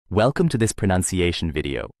Welcome to this pronunciation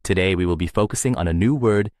video. Today we will be focusing on a new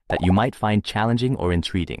word that you might find challenging or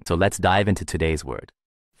intriguing. So let's dive into today's word.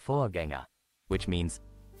 Vorgänger, which means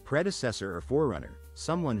predecessor or forerunner,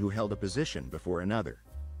 someone who held a position before another.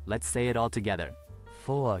 Let's say it all together.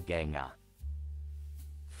 Vorgänger.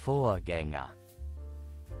 Vorgänger.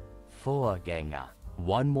 Vorgänger.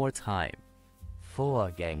 One more time.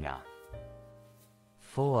 Vorgänger.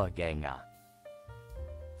 Vorgänger.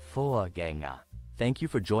 Vorgänger. Thank you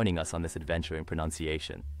for joining us on this adventure in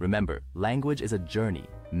pronunciation. Remember, language is a journey,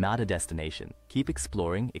 not a destination. Keep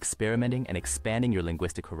exploring, experimenting, and expanding your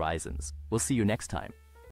linguistic horizons. We'll see you next time.